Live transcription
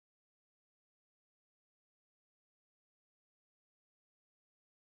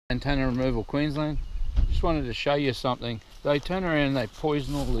Lantana Removal Queensland. Just wanted to show you something. They turn around and they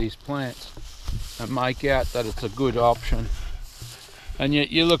poison all these plants and make out that it's a good option. And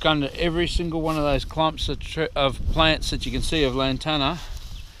yet you look under every single one of those clumps of plants that you can see of Lantana.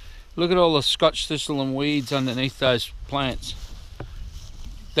 Look at all the Scotch thistle and weeds underneath those plants.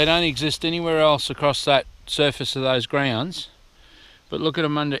 They don't exist anywhere else across that surface of those grounds. But look at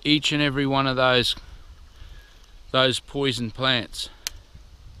them under each and every one of those poison plants.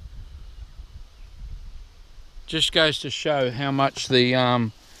 Just goes to show how much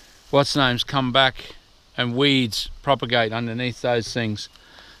the what's names come back and weeds propagate underneath those things.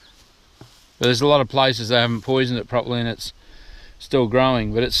 But there's a lot of places they haven't poisoned it properly and it's still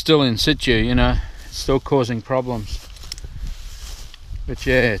growing, but it's still in situ, you know, it's still causing problems. But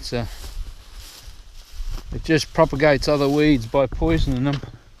yeah, it just propagates other weeds by poisoning them.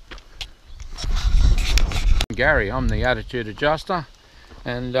 Gary, I'm the attitude adjuster,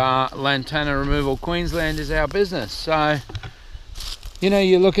 and Lantana Removal Queensland is our business. So, you know,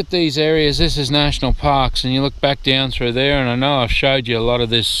 you look at these areas, this is national parks, and you look back down through there, and I know I've showed you a lot of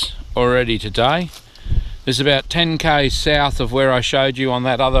this already today. There's about 10 k's south of where I showed you on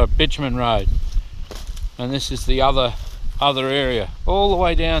that other bitumen road, and this is the other area, all the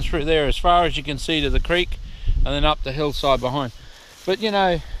way down through there as far as you can see to the creek, and then up the hillside behind. But you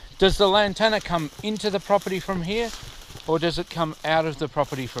know, does the Lantana come into the property from here, or does it come out of the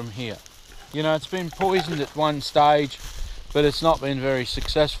property from here? You know, it's been poisoned at one stage, but it's not been very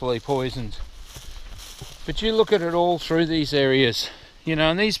successfully poisoned. But you look at it all through these areas, you know,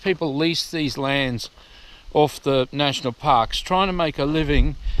 and these people lease these lands off the national parks trying to make a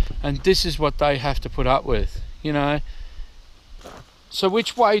living, and this is what they have to put up with, you know. So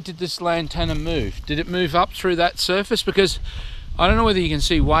which way did this Lantana move? Did it move up through that surface? Because I don't know whether you can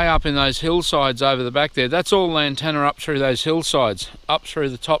see way up in those hillsides over the back there, that's all Lantana up through those hillsides, up through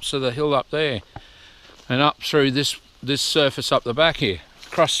the tops of the hill up there, and up through this surface up the back here,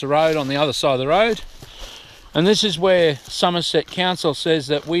 across the road on the other side of the road. And this is where Somerset Council says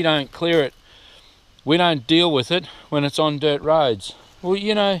that we don't clear it, we don't deal with it when it's on dirt roads. Well,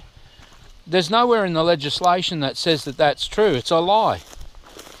 you know, there's nowhere in the legislation that says that that's true. It's a lie.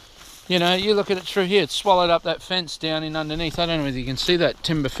 You know, you look at it through here, it's swallowed up that fence down in underneath. I don't know whether you can see that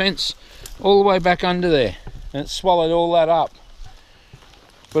timber fence all the way back under there, and it's swallowed all that up.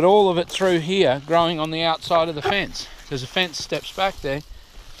 But all of it through here growing on the outside of the fence, because the fence steps back there.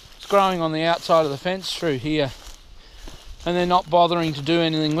 It's growing on the outside of the fence through here, and they're not bothering to do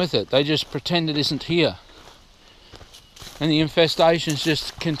anything with it. They just pretend it isn't here, and the infestations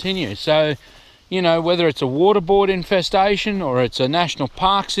just continue. So, you know, whether it's a water board infestation or it's a national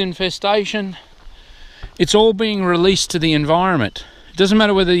parks infestation, it's all being released to the environment. It doesn't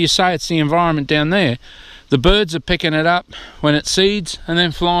matter whether you say it's the environment down there. The birds are picking it up when it seeds and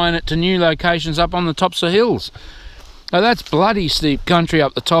then flying it to new locations up on the tops of hills. Now that's bloody steep country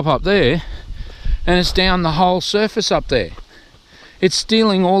up the top up there, and it's down the whole surface up there. It's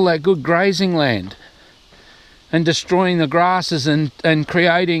stealing all that good grazing land and destroying the grasses and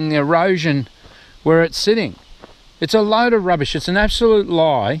creating erosion where it's sitting. It's a load of rubbish. It's an absolute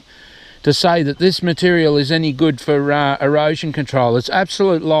lie to say that this material is any good for erosion control. It's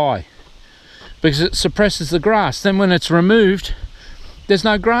absolute lie, because it suppresses the grass. Then when it's removed, there's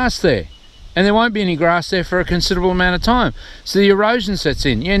no grass there, and there won't be any grass there for a considerable amount of time. So the erosion sets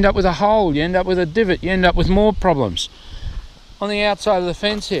in. You end up with a hole, you end up with a divot, you end up with more problems. On the outside of the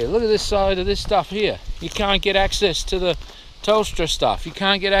fence here, look at this side of this stuff here. You can't get access to the Telstra stuff, you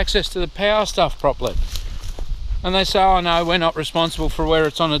can't get access to the power stuff properly. And they say, oh no, we're not responsible for where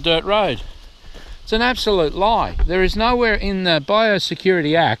it's on a dirt road. It's an absolute lie. There is nowhere in the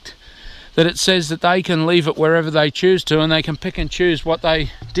Biosecurity Act that it says that they can leave it wherever they choose to, and they can pick and choose what they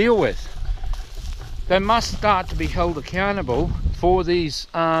deal with. They must start to be held accountable for these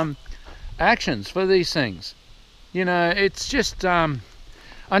actions, for these things. You know, it's just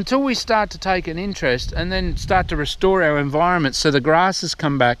until we start to take an interest and then start to restore our environment so the grasses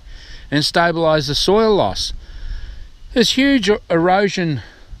come back and stabilise the soil loss. There's huge erosion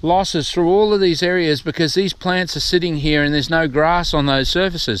losses through all of these areas because these plants are sitting here and there's no grass on those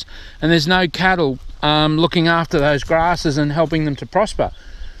surfaces, and there's no cattle looking after those grasses and helping them to prosper.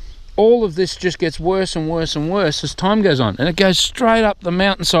 All of this just gets worse and worse and worse as time goes on, and it goes straight up the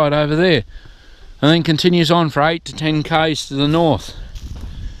mountainside over there and then continues on for 8 to 10 k's to the north.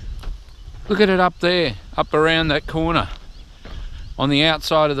 Look at it up there, up around that corner on the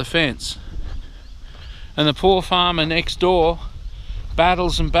outside of the fence. And the poor farmer next door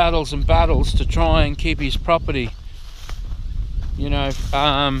battles and battles and battles to try and keep his property, you know,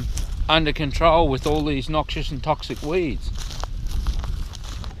 under control with all these noxious and toxic weeds.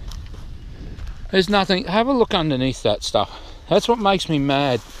 There's nothing. Have a look underneath that stuff. That's what makes me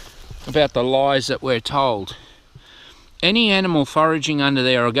mad about the lies that we're told. Any animal foraging under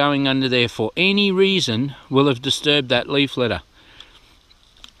there or going under there for any reason will have disturbed that leaf litter.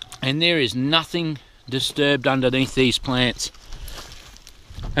 And there is nothing disturbed underneath these plants.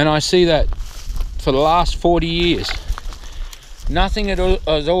 And I see that for the last 40 years. Nothing at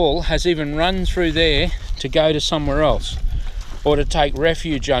all has even run through there to go to somewhere else or to take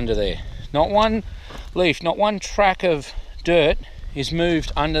refuge under there. Not one leaf, not one track of dirt is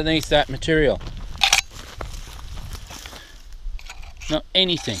moved underneath that material. Not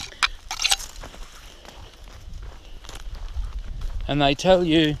anything. And they tell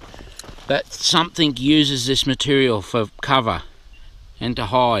you that something uses this material for cover and to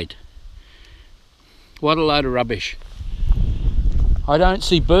hide. What a load of rubbish. I don't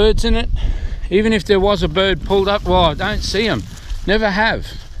see birds in it. Even if there was a bird pulled up, well, I don't see them. Never have.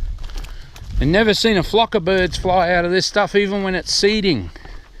 And never seen a flock of birds fly out of this stuff, even when it's seeding.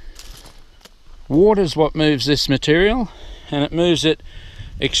 Water's what moves this material, and it moves it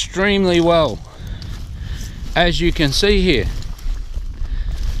extremely well. As you can see here,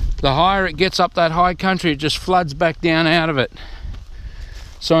 the higher it gets up that high country, it just floods back down out of it.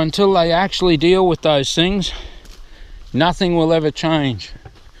 So until they actually deal with those things, nothing will ever change.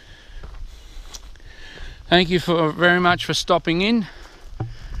 Thank you very much for stopping in.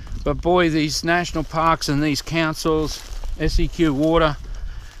 But boy, these national parks and these councils, SEQ Water,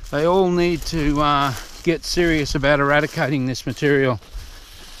 they all need to get serious about eradicating this material.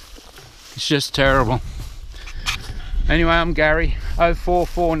 It's just terrible. Anyway, I'm Gary,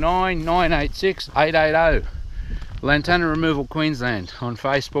 0449 986 880. Lantana Removal Queensland on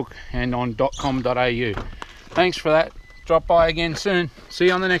Facebook and on .com.au. Thanks for that. Drop by again soon. See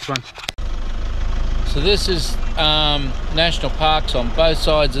you on the next one. So this is national parks on both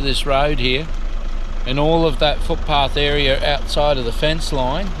sides of this road here, and all of that footpath area outside of the fence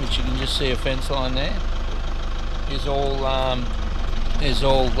line, which you can just see a fence line there, is all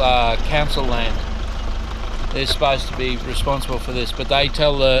council land. They're supposed to be responsible for this, but they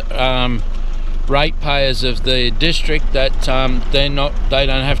tell the ratepayers of the district that they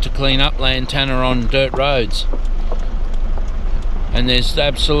don't have to clean up Lantana on dirt roads. And there's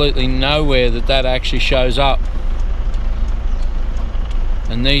absolutely nowhere that actually shows up.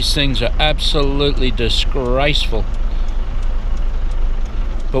 And these things are absolutely disgraceful.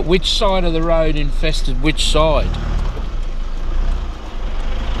 But which side of the road infested which side?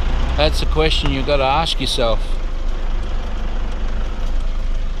 That's a question you've got to ask yourself.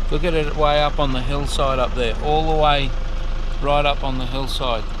 Look at it way up on the hillside up there, all the way right up on the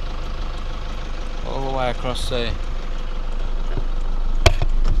hillside, all the way across there.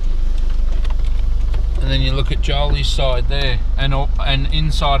 And then you look at Jolie's side there, and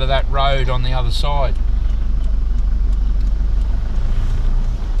inside of that road on the other side.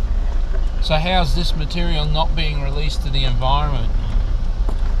 So how's this material not being released to the environment?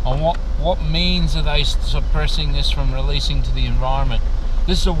 On what means are they suppressing this from releasing to the environment?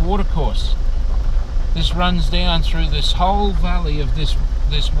 This is a watercourse. This runs down through this whole valley of this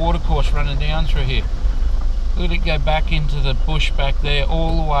watercourse running down through here. Look at it go back into the bush back there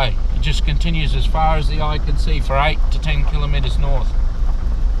all the way. It just continues as far as the eye can see for 8 to 10 kilometres north.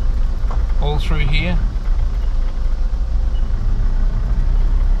 All through here.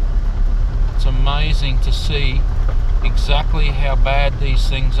 It's amazing to see exactly how bad these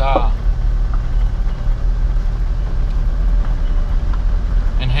things are.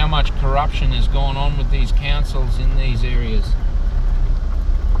 And how much corruption has gone on with these councils in these areas.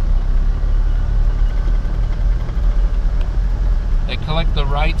 They collect the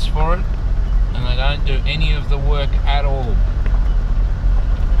rates for it, and they don't do any of the work at all.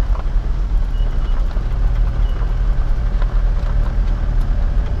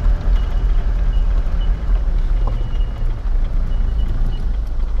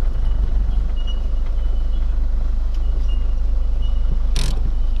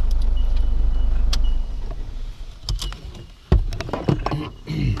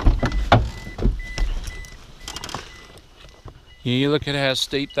 You look at how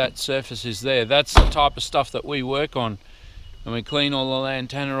steep that surface is there. That's the type of stuff that we work on. And we clean all the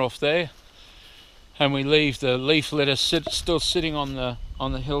lantana off there, and we leave the leaf litter still sitting on the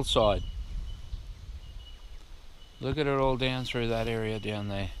hillside. Look at it all down through that area down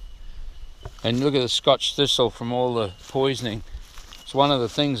there. And look at the Scotch thistle from all the poisoning. It's one of the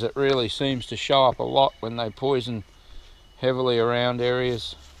things that really seems to show up a lot when they poison heavily around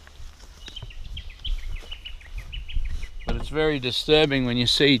areas. But it's very disturbing when you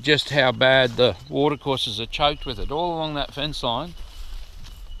see just how bad the watercourses are choked with it all along that fence line.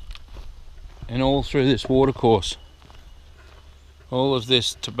 and all through this watercourse. All of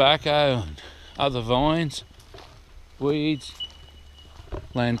this tobacco and other vines, weeds,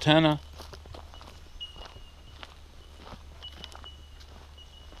 lantana.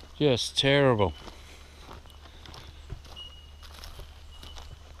 Just terrible.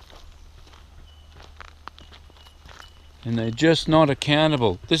 And they're just not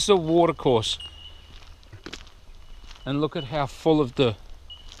accountable. This is a watercourse. And look at how full of the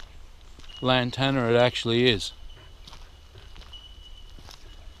lantana it actually is.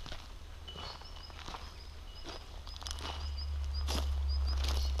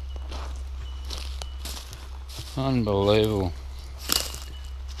 Unbelievable.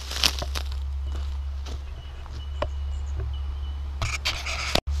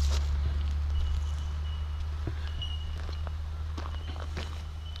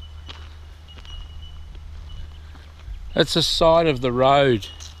 That's the side of the road,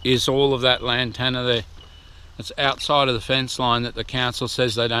 is all of that lantana there. It's outside of the fence line that the council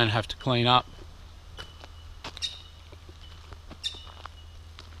says they don't have to clean up.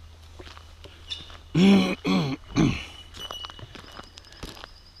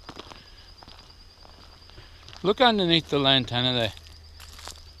 Look underneath the lantana there.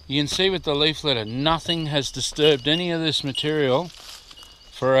 You can see with the leaf litter, nothing has disturbed any of this material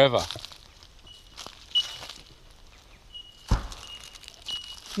forever.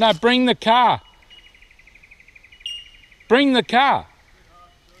 No, bring the car. Bring the car.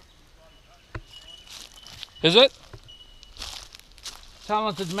 Is it?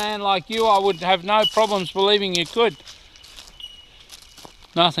 Talented man like you, I would have no problems believing you could.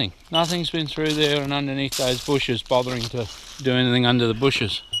 Nothing. Nothing's been through there and underneath those bushes, bothering to do anything under the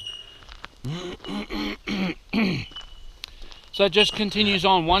bushes. So it just continues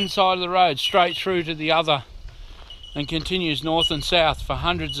on one side of the road, straight through to the other, and continues north and south for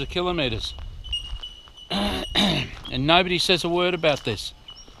hundreds of kilometres. And nobody says a word about this.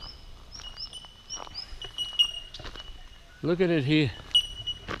 Look at it here.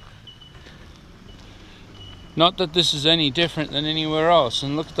 Not that this is any different than anywhere else.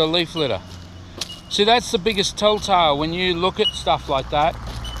 And look at the leaf litter. See, that's the biggest telltale when you look at stuff like that.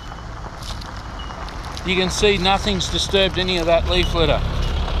 You can see nothing's disturbed any of that leaf litter.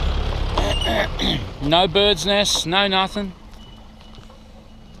 No bird's nests, no nothing.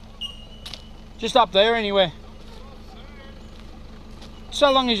 Just up there anywhere.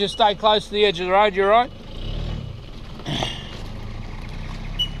 So long as you stay close to the edge of the road, you're right.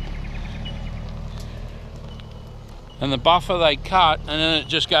 And the buffer they cut, and then it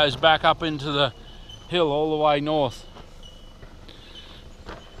just goes back up into the hill all the way north.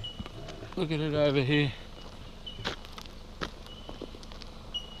 Look at it over here.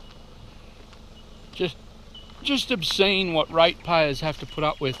 Just obscene what ratepayers have to put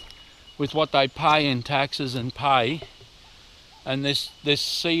up with what they pay in taxes and pay. And this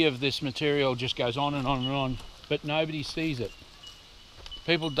sea of this material just goes on and on and on, but nobody sees it.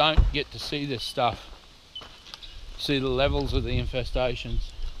 People don't get to see this stuff. See the levels of the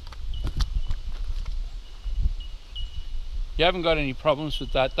infestations. You haven't got any problems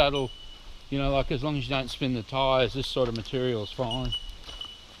with that. That'll, you know, like as long as you don't spin the tyres, this sort of material is fine.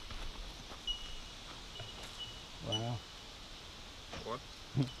 Wow. What?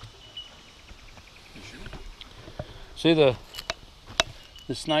 You should. See the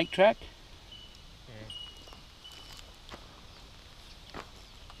snake track?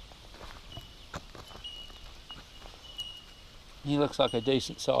 He looks like a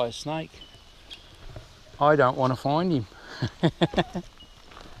decent sized snake. I don't want to find him.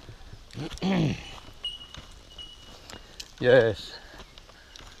 Yes.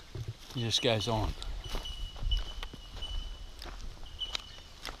 He just goes on.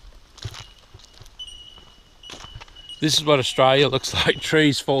 This is what Australia looks like.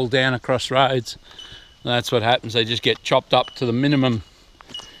 Trees fall down across roads. And that's what happens. They just get chopped up to the minimum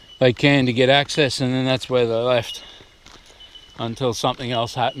they can to get access, and then that's where they're left until something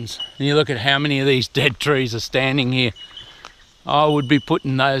else happens. And you look at how many of these dead trees are standing here. I would be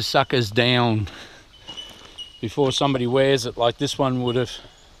putting those suckers down before somebody wears it like this one would have.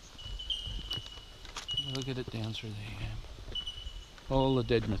 Look at it down through there. All the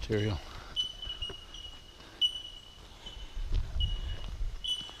dead material.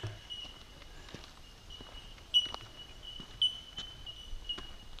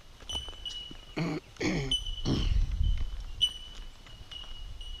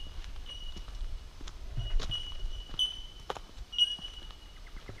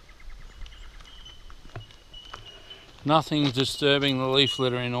 Nothing's disturbing the leaf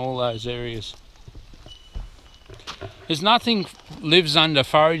litter in all those areas. There's nothing lives under,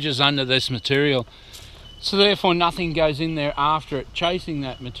 forages under this material. So therefore nothing goes in there after it chasing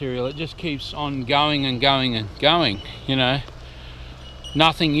that material. It just keeps on going and going and going, you know.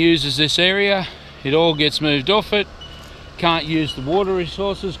 Nothing uses this area. It all gets moved off it. Can't use the water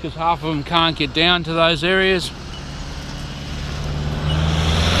resources because half of them can't get down to those areas.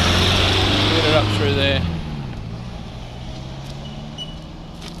 Get it up through there.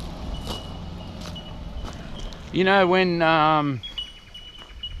 You know, when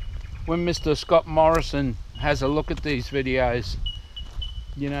Mr. Scott Morrison has a look at these videos,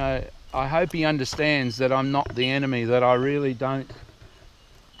 you know, I hope he understands that I'm not the enemy, that I really don't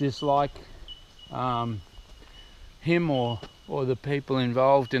dislike him or the people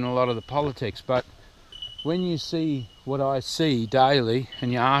involved in a lot of the politics. But when you see what I see daily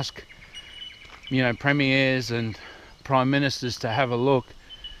and you ask, you know, premiers and prime ministers to have a look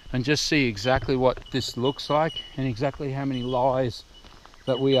and just see exactly what this looks like and exactly how many lies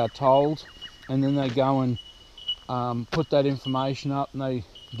that we are told, and then they go and put that information up and they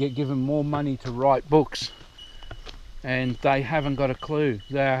get given more money to write books, and they haven't got a clue.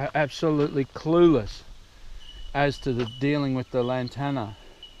 They are absolutely clueless as to the dealing with the Lantana.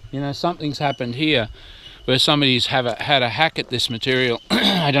 You know, something's happened here where somebody's had a hack at this material.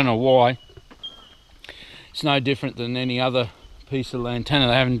 I don't know why. It's no different than any other piece of Lantana.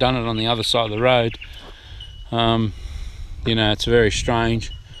 They haven't done it on the other side of the road. You know, it's very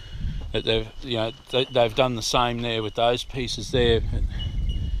strange that they've done the same there with those pieces there.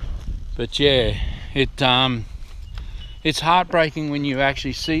 But yeah, it's heartbreaking when you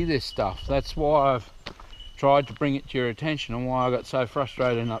actually see this stuff. That's why I've tried to bring it to your attention, and why I got so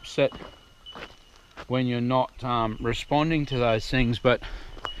frustrated and upset when you're not responding to those things. But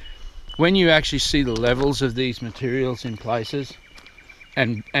when you actually see the levels of these materials in places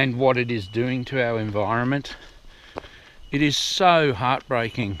and what it is doing to our environment, it is so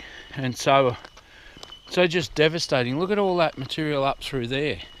heartbreaking and so just devastating. Look at all that material up through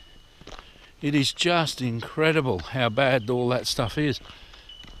there. It is just incredible how bad all that stuff is.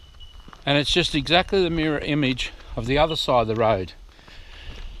 And it's just exactly the mirror image of the other side of the road.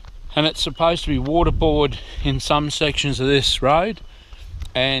 And it's supposed to be waterboard in some sections of this road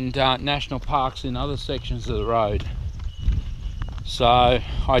and national parks in other sections of the road. So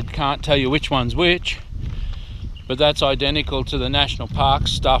I can't tell you which one's which, but that's identical to the national park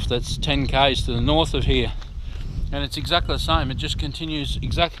stuff that's 10 k's to the north of here. And it's exactly the same. It just continues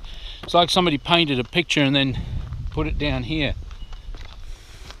exactly. It's like somebody painted a picture and then put it down here.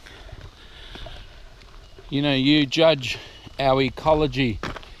 You know, you judge our ecology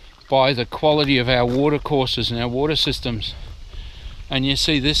by the quality of our water courses and our water systems, and you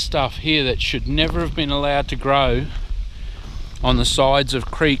see this stuff here that should never have been allowed to grow on the sides of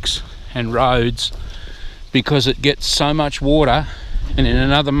creeks and roads, because it gets so much water, and in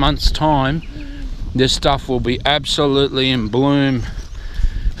another month's time this stuff will be absolutely in bloom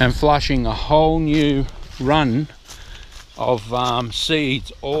and flushing a whole new run of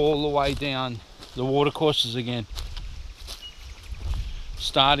seeds all the way down the water courses again,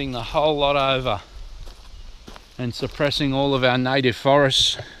 starting the whole lot over and suppressing all of our native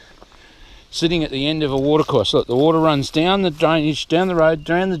forests sitting at the end of a water course. Look, the water runs down the drainage, down the road,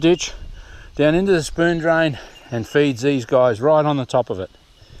 down the ditch, down into the spoon drain, and feeds these guys right on the top of it.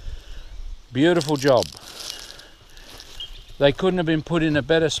 Beautiful job. They couldn't have been put in a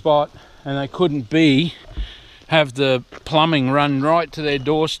better spot, and they couldn't have the plumbing run right to their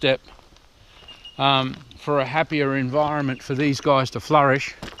doorstep for a happier environment for these guys to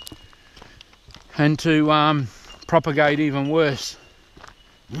flourish and to propagate even worse.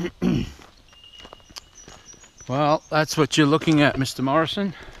 Well, that's what you're looking at, Mr.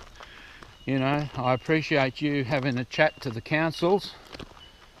 Morrison. You know, I appreciate you having a chat to the councils,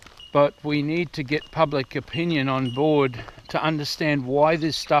 but we need to get public opinion on board to understand why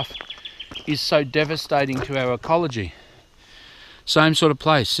this stuff is so devastating to our ecology. Same sort of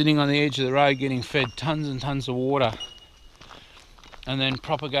place, sitting on the edge of the road, getting fed tons and tons of water, and then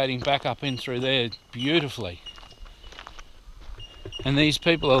propagating back up in through there beautifully. And these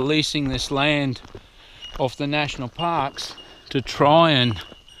people are leasing this land off the national parks to try and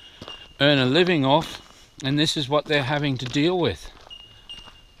earn a living off, and this is what they're having to deal with.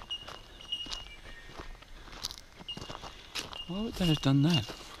 Why would they have done that?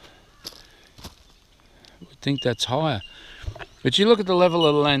 I would think that's higher. But you look at the level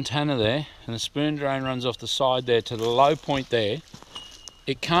of the Lantana there, and the spoon drain runs off the side there to the low point there.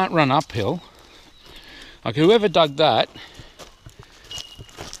 It can't run uphill. Like, whoever dug that,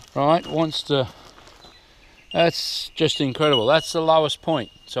 right, wants to... That's just incredible. That's the lowest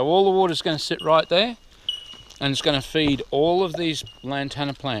point. So all the water's going to sit right there, and it's going to feed all of these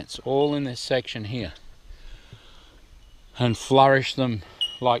lantana plants all in this section here and flourish them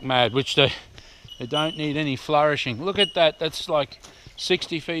like mad, which they don't need any flourishing. Look at that, that's like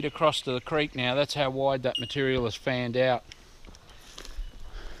 60 feet across to the creek now. That's how wide that material is fanned out.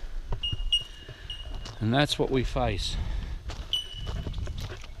 And that's what we face.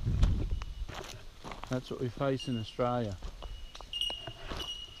 That's what we face in Australia.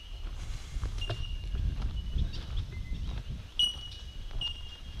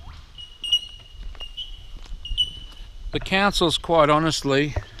 The councils, quite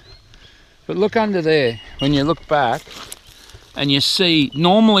honestly, but look under there, when you look back and you see,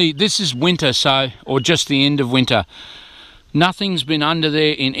 normally this is winter, so, or just the end of winter. Nothing's been under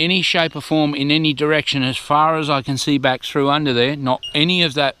there in any shape or form, in any direction, as far as I can see back through under there. Not any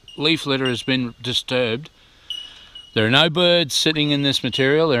of that leaf litter has been disturbed. There are no birds sitting in this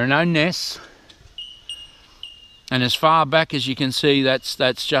material, there are no nests. And as far back as you can see, that's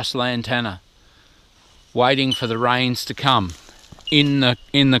just lantana, waiting for the rains to come in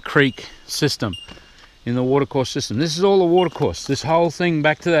the creek system, in the watercourse system. This is all a watercourse. This whole thing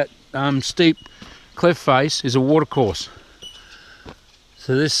back to that steep cliff face is a watercourse.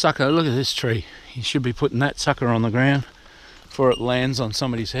 So this sucker, look at this tree. You should be putting that sucker on the ground before it lands on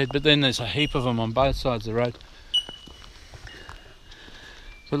somebody's head. But then there's a heap of them on both sides of the road.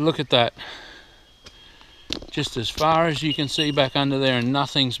 But look at that. Just as far as you can see back under there, and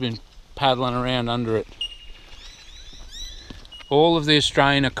nothing's been paddling around under it. All of the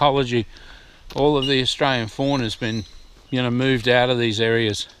Australian ecology, all of the Australian fauna has been, moved out of these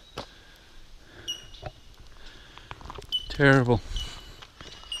areas. Terrible.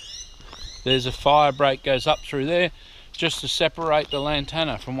 There's a fire break goes up through there just to separate the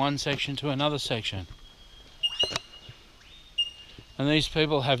lantana from one section to another section. And these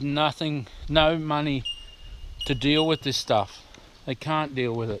people have nothing, no money to deal with this stuff. They can't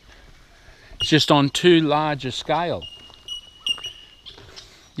deal with it. It's just on too large a scale.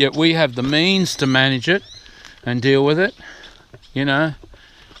 Yet we have the means to manage it and deal with it,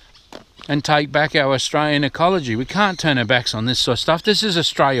 and take back our Australian ecology. We can't turn our backs on this sort of stuff. This is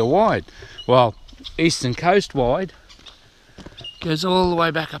Australia wide. Well, eastern coast wide. Goes all the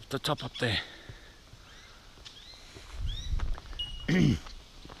way back up the top up there.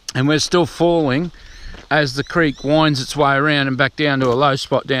 And we're still falling as the creek winds its way around and back down to a low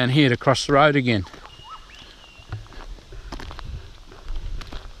spot down here to cross the road again.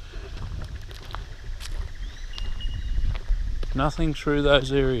 Nothing through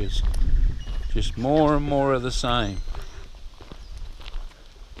those areas, just more and more of the same.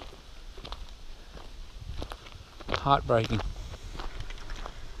 Heartbreaking.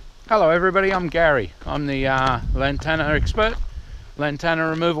 Hello everybody, I'm Gary. I'm the Lantana expert. Lantana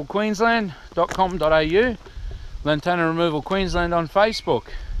Removal Queensland.com.au, Lantana Removal Queensland on Facebook.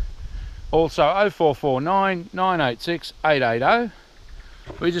 Also 0449 986 880.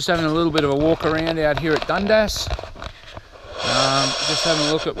 We're just having a little bit of a walk around out here at Dundas. Just having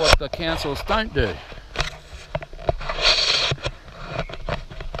a look at what the councils don't do.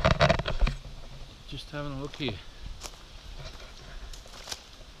 Just having a look here.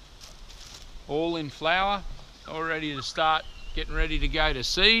 All in flower, all ready to start, getting ready to go to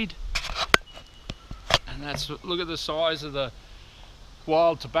seed. And that's, look at the size of the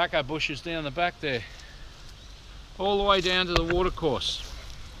wild tobacco bushes down the back there. All the way down to the watercourse.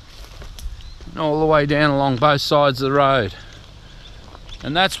 And all the way down along both sides of the road.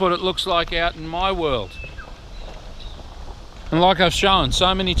 And that's what it looks like out in my world. And like I've shown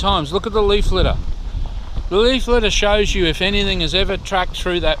so many times, look at the leaf litter. The leaf litter shows you if anything has ever tracked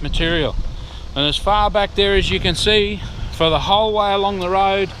through that material. And as far back there as you can see, for the whole way along the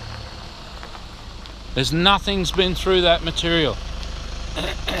road, there's nothing's been through that material.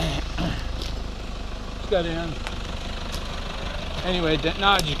 Let's go down. Anyway,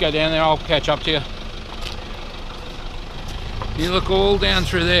 no, just go down there, I'll catch up to you. You look all down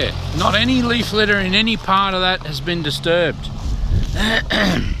through there. Not any leaf litter in any part of that has been disturbed.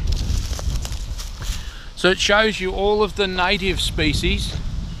 So it shows you all of the native species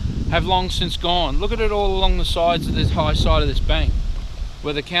have long since gone. Look at it all along the sides of this high side of this bank,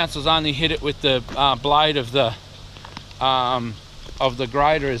 where the council's only hit it with the blade of the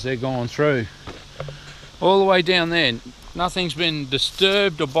grader as they're going through. All the way down there, nothing's been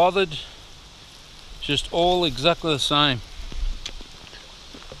disturbed or bothered. Just all exactly the same.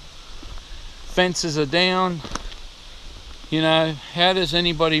 Fences are down. How does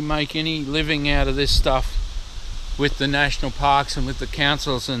anybody make any living out of this stuff with the national parks and with the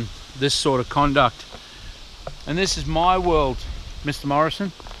councils and this sort of conduct? And this is my world, Mr.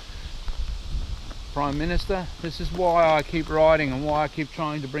 Morrison. Prime Minister. This is why I keep writing and why I keep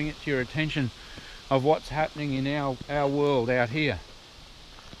trying to bring it to your attention of what's happening in our world out here.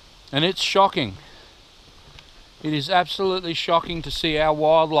 And it's shocking. It is absolutely shocking to see our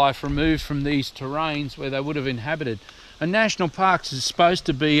wildlife removed from these terrains where they would have inhabited. And national parks is supposed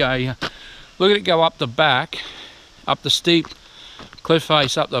to be a, look at it go up the back, up the steep cliff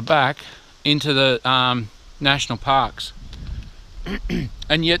face up the back into the national parks.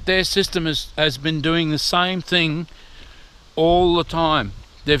 And yet their system has been doing the same thing all the time.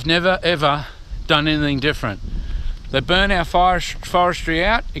 They've never ever done anything different. They burn our forestry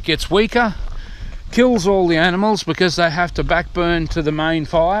out, it gets weaker, kills all the animals because they have to backburn to the main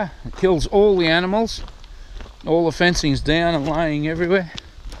fire. It kills all the animals. All the fencing's down and laying everywhere.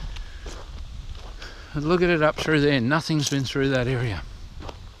 And look at it up through there. Nothing's been through that area.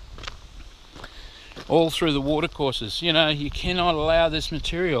 All through the watercourses. You know, you cannot allow this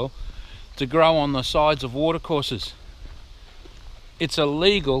material to grow on the sides of watercourses. It's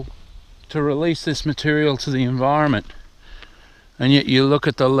illegal to release this material to the environment. And yet you look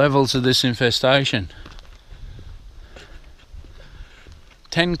at the levels of this infestation.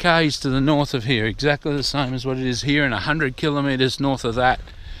 10 k's to the north of here, exactly the same as what it is here, and 100 kilometers north of that,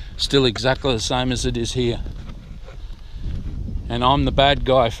 still exactly the same as it is here. And I'm the bad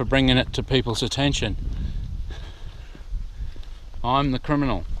guy for bringing it to people's attention. I'm the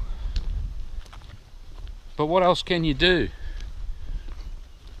criminal. But what else can you do?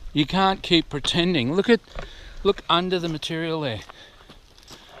 You can't keep pretending. Look under the material there.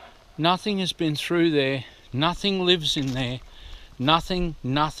 Nothing has been through there. Nothing lives in there. Nothing,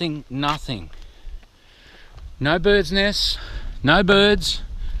 nothing, nothing. No bird's nests, no birds,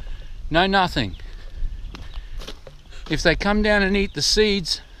 no nothing. If they come down and eat the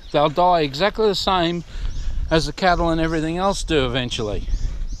seeds, they'll die exactly the same as the cattle and everything else do eventually.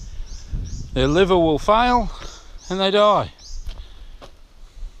 Their liver will fail and they die.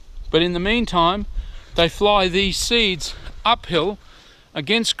 But in the meantime, they fly these seeds uphill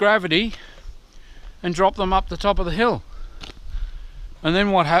against gravity and drop them up the top of the hill. And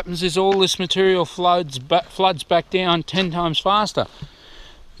then what happens is all this material floods back down 10 times faster.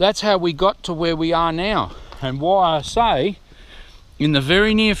 That's how we got to where we are now. And why I say, in the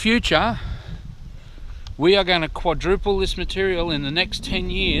very near future, we are going to quadruple this material in the next 10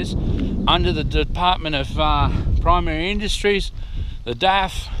 years under the Department of Primary Industries, the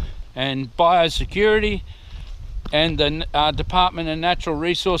DAF, and Biosecurity, and the Department of Natural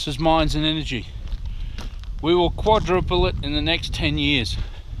Resources, Mines and Energy. We will quadruple it in the next 10 years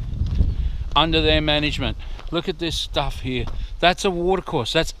under their management. Look at this stuff here. That's a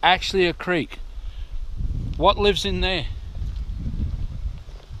watercourse. That's actually a creek. What lives in there?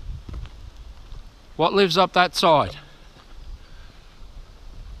 What lives up that side?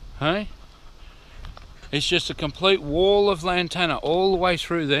 Hey? It's just a complete wall of Lantana all the way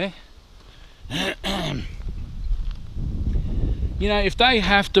through there. You know, if they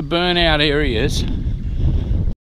have to burn out areas